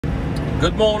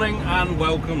Good morning and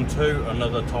welcome to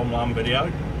another Tom Lamb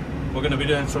video. We're going to be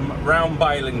doing some round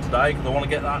baling today because I want to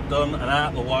get that done and out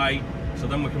of the way so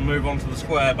then we can move on to the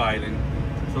square baling.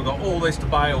 So we've got all this to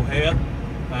bale here,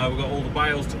 we've got all the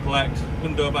bales to collect. We're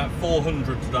going to do about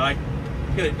 400 today,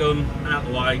 get it done, out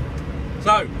of the way.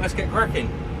 So let's get cracking.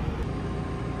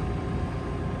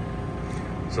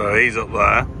 So he's up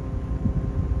there.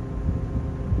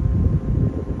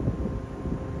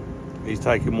 He's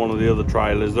taking one of the other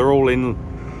trailers. They're all in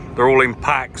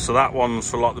packs. So that one's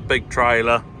for like the big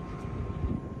trailer.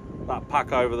 That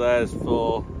pack over there is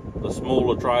for the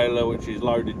smaller trailer, which is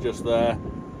loaded just there.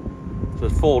 So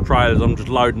there's 4 trailers. I'm just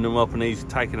loading them up, and he's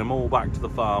taking them all back to the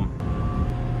farm.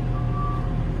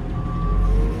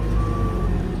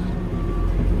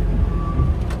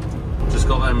 Just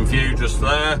got them few just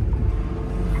there.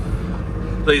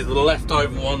 These are the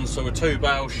leftover ones, so we're 2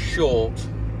 bales short.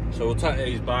 So we'll take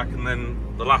these back, and then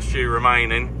the last few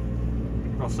remaining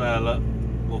across there, look,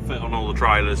 will fit on all the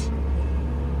trailers.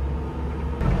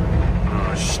 Oh,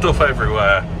 there's stuff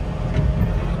everywhere.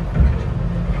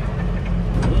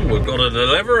 Ooh, we've got a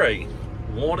delivery.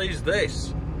 What is this?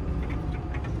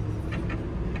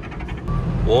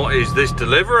 What is this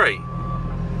delivery?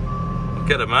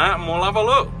 Get them out and we'll have a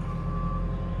look.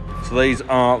 So these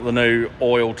are the new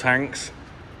oil tanks.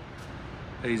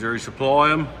 These are who supply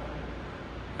them.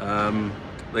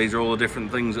 These are all the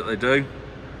different things that they do.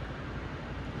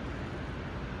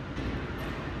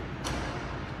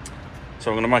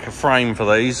 So I'm going to make a frame for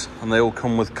these, and they all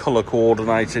come with colour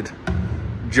coordinated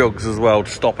jugs as well to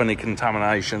stop any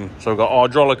contamination. So we've got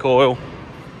hydraulic oil,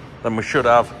 then we should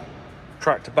have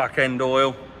tractor back end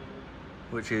oil,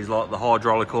 which is like the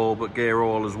hydraulic oil but gear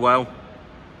oil as well.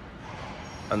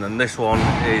 And then this one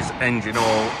is engine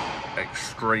oil,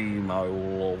 extreme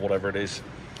oil or whatever it is.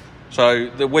 So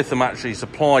the Witham actually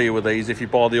supply you with these if you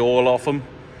buy the oil off them.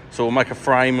 So we'll make a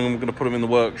frame and we're going to put them in the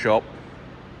workshop,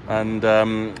 and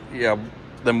yeah,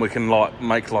 then we can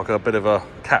make like a bit of a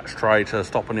catch tray to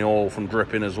stop any oil from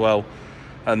dripping as well.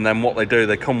 And then what they do,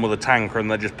 they come with a tanker and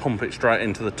they just pump it straight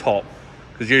into the top,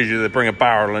 because usually they bring a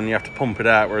barrel and you have to pump it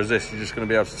out, whereas this, you're just going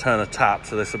to be able to turn a tap.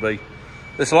 So this will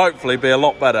hopefully be a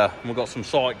lot better. And we've got some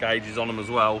sight gauges on them as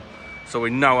well, so we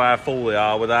know how full they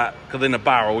are with that. Because in a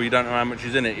barrel, you don't know how much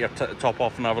is in it. You have to take the top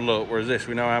off and have a look. Whereas this,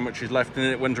 we know how much is left in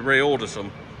it when to reorder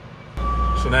some.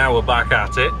 So now we're back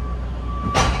at it.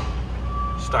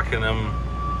 Stacking them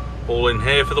all in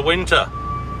here for the winter.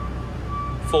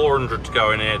 400 to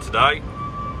go in here today.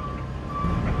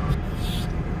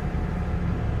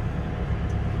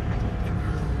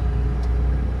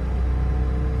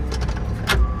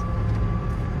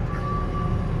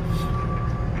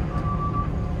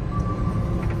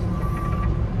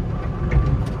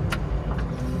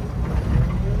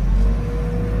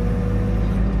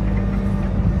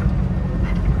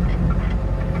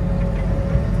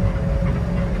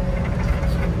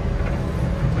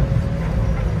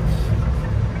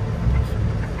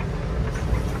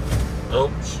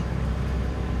 Oops.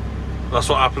 That's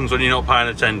what happens when you're not paying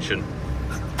attention.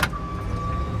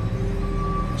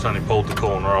 It's only pulled the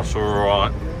corner off, so we're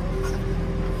alright.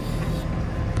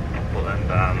 Put them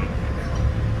down.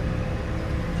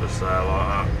 Just there like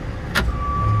that.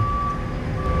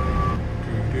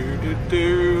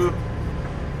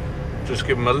 Just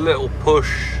give them a little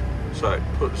push so it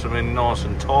puts them in nice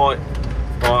and tight,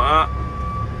 like that.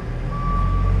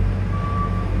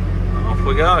 And off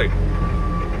we go.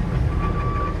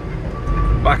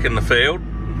 Back in the field.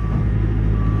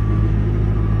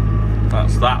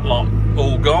 That's that lot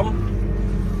all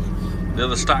gone. The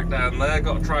other stack down there,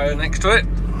 got a trailer next to it.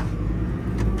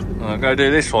 I'll go do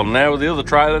this one now with the other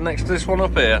trailer next to this one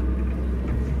up here.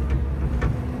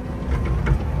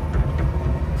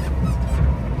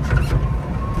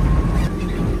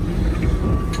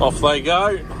 Off they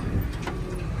go.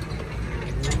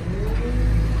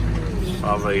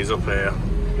 Have these up here.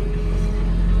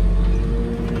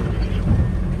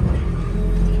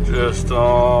 Just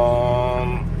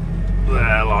on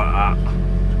there like that.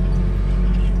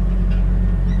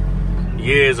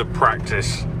 Years of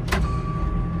practice.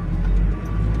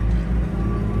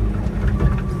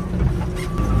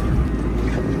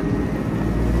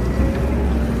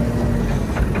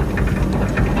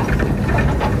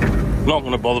 Not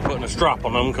going to bother putting a strap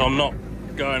on them because I'm not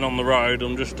going on the road.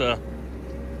 I'm just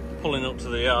pulling up to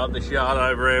the yard, this yard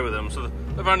over here with them. So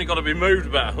they've only got to be moved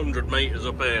about 100 metres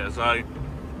up here. So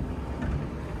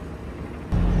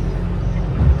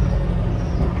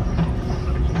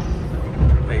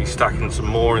he's stacking some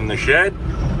more in the shed,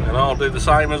 and I'll do the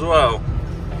same as well.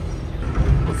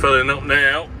 We're filling up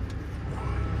now.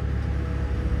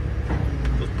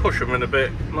 Just push them in a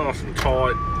bit, nice and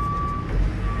tight.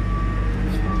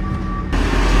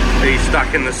 He's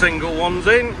stacking the single ones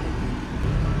in.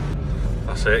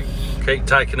 That's it. Keep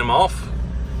taking them off.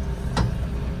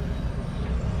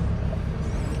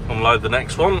 Unload the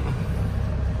next one.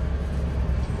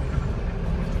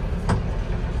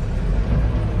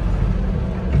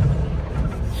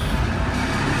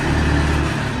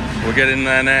 We'll get in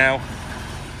there now.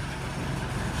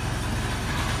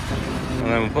 And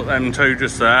then we'll put them two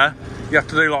just there. You have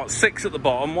to do like 6 at the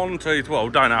bottom. 1, 2, well,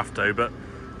 don't have to, but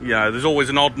you know, there's always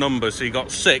an odd number. So you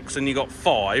got 6 and you got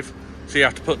 5. So you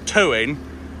have to put 2 in,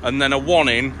 and then a 1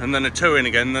 in, and then a 2 in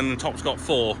again, and then the top's got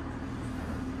 4.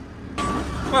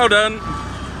 Well done.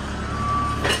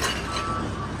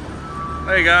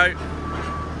 There you go.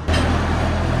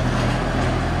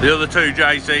 The other 2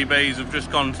 JCBs have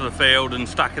just gone to the field and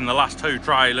stacking the last 2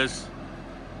 trailers.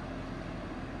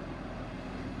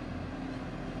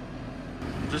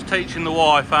 Just teaching the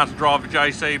wife how to drive a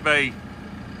JCB.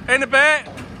 In a bit.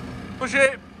 Push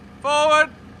it. Forward.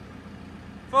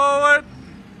 Forward.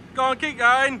 Go on, keep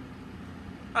going.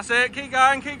 That's it. Keep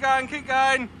going, keep going, keep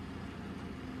going.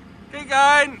 Keep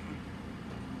going.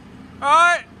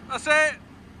 Alright, that's it.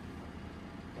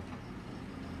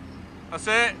 That's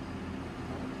it.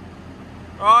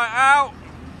 Right, out.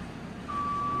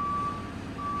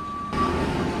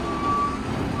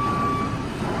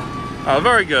 Oh,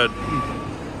 very good.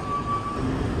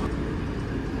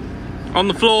 On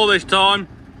the floor this time.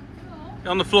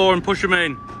 On the floor and push them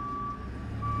in.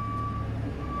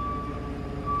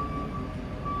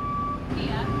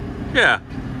 Here? Yeah.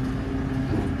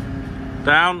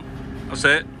 Down. That's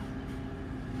it.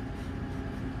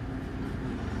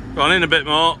 Go on, in a bit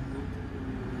more.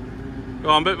 Go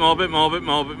on, a bit more, bit more, bit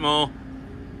more, bit more.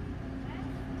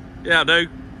 Yeah, I do.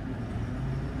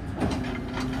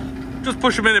 Just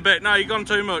push them in a bit. No, you've gone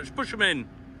too much. Push them in.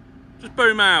 Just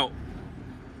boom out.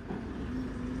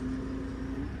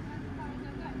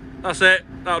 That's it.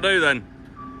 That'll do then.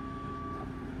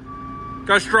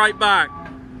 Go straight back.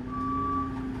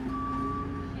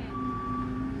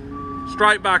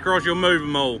 Straight back or else you'll move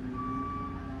them all.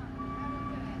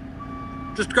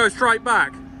 Just go straight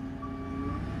back.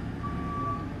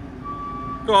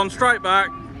 Go on, straight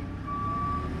back.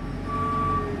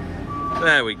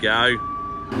 There we go.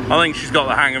 I think she's got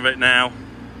the hang of it now.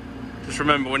 Just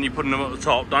remember, when you're putting them at the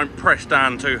top, don't press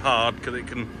down too hard because it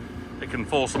can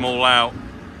force them all out.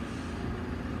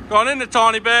 Go on, in a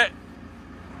tiny bit.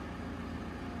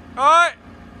 Alright.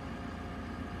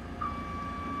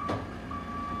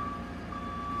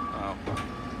 Oh.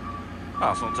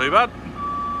 That's not too bad.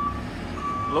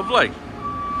 Lovely.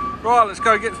 Right, let's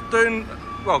go get doing.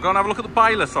 Well, go and have a look at the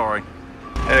baler, sorry.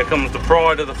 Here comes the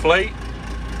pride of the fleet.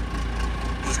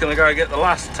 Just going to go get the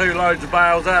last 2 loads of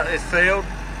bales out of this field.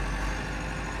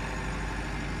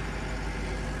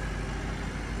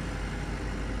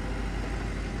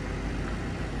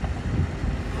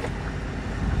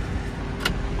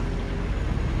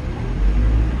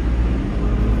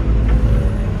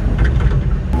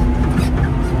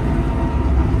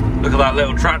 Look at that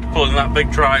little tractor pulling that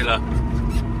big trailer.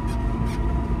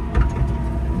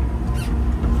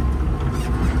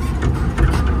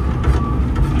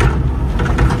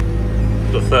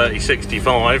 The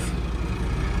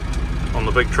 3065 on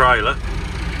the big trailer.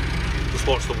 Just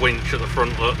watch the winch at the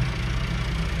front, look.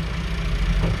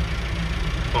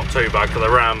 Not too bad because they're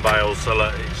round bales, so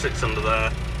look, it sits under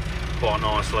there quite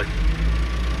nicely.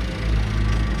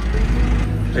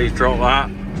 He's dropped that.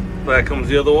 There comes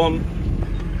the other one.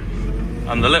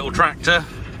 And the little tractor,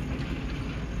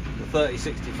 the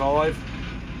 3065,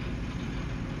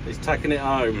 is taking it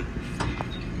home.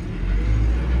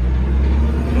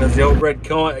 And there's the old red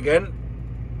kite again.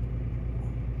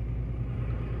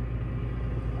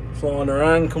 Flying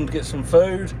around, come to get some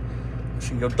food. She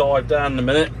can go dive down in a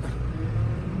minute.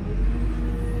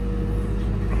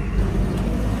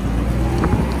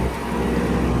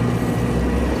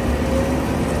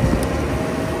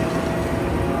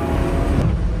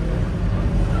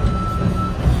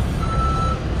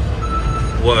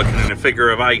 Working in a figure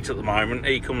of 8 at the moment.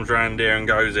 He comes round here and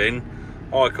goes in.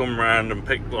 I come round and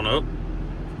pick one up.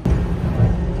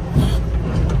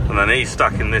 And then he's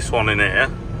stacking this one in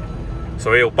here.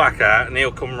 So he'll back out and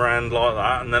he'll come round like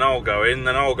that, and then I'll go in,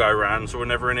 then I'll go round, so we're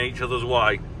never in each other's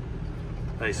way.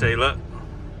 You see, look.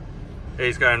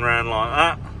 He's going round like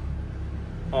that.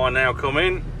 I now come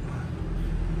in.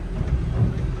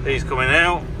 He's coming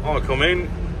out. I come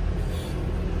in.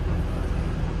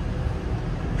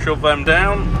 Shove them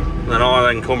down, then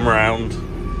I then come round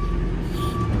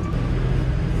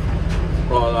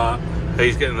like that.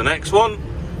 He's getting the next one.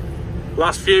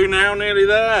 Last few now, nearly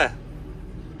there.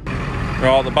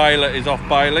 Right, the baler is off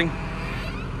baling.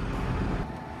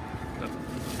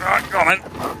 Right, go on then.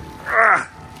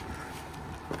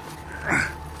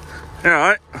 You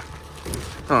alright?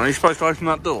 Oh, you're supposed to open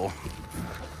that door.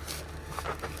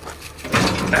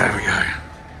 There we go.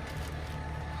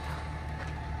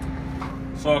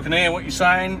 So I can hear what you're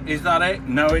saying. Is that it?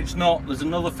 No, it's not. There's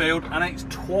another field and it's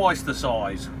twice the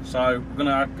size. So we're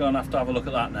gonna have to have a look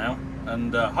at that now.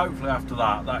 And hopefully after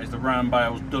that, that is the round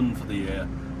bales done for the year.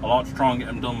 I like to try and get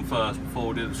them done first before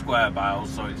we do the square bales,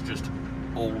 so it's just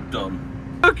all done.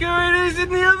 Look who it is in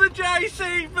the other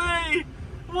JCB!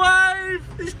 Wave!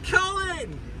 It's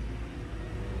Colin!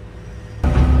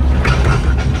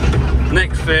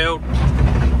 Next field,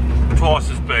 twice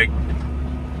as big.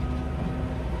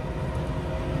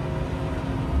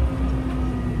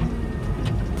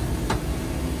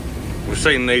 We've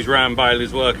seen these round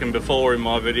bales working before in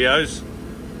my videos,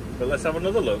 but let's have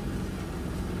another look.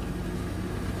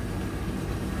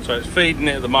 So it's feeding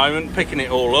it at the moment, picking it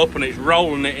all up, and it's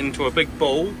rolling it into a big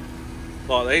ball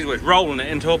like these, where it's rolling it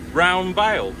into a round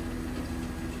bale.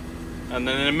 And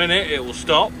then in a minute it will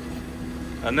stop,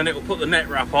 and then it will put the net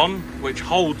wrap on, which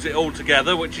holds it all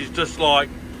together, which is just like,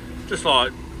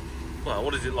 well,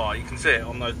 what is it like? You can see it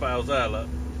on those bales there, look.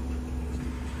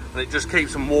 And it just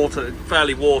keeps them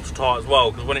fairly watertight as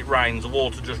well, because when it rains, the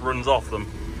water just runs off them.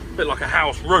 A bit like a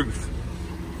house roof.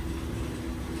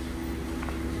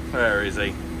 Where is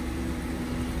he?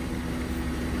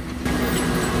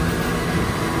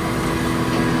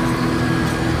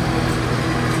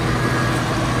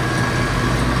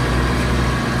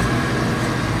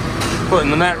 Putting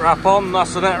the net wrap on,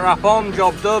 that's the net wrap on,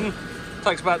 job done.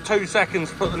 Takes about 2 seconds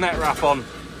to put the net wrap on.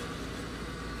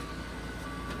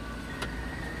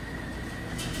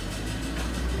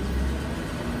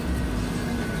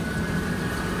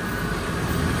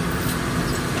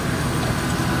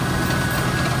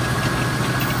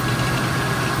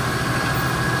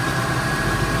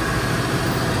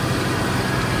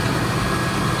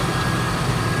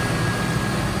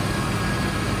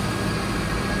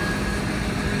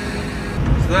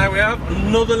 So there we have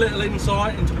another little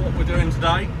insight into what we're doing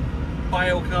today.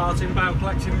 Bale carting, bale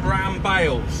collecting, round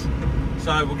bales.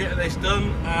 So we'll get this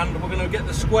done and we're going to get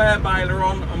the square baler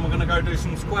on and we're going to go do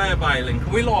some square baling.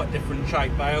 We like different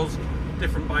shaped bales,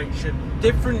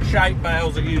 different shaped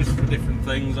bales are used for different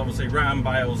things. Obviously round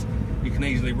bales, you can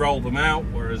easily roll them out,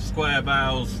 whereas square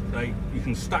bales, you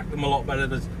can stack them a lot better.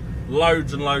 There's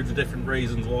loads and loads of different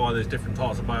reasons why there's different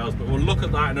types of bales, but we'll look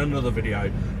at that in another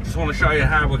video. Just want to show you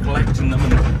how we're collecting them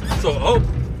and sort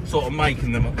of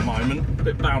making them at the moment. A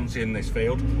bit bouncy in this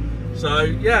field. So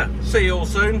yeah, see you all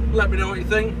soon. Let me know what you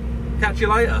think. Catch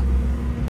you later.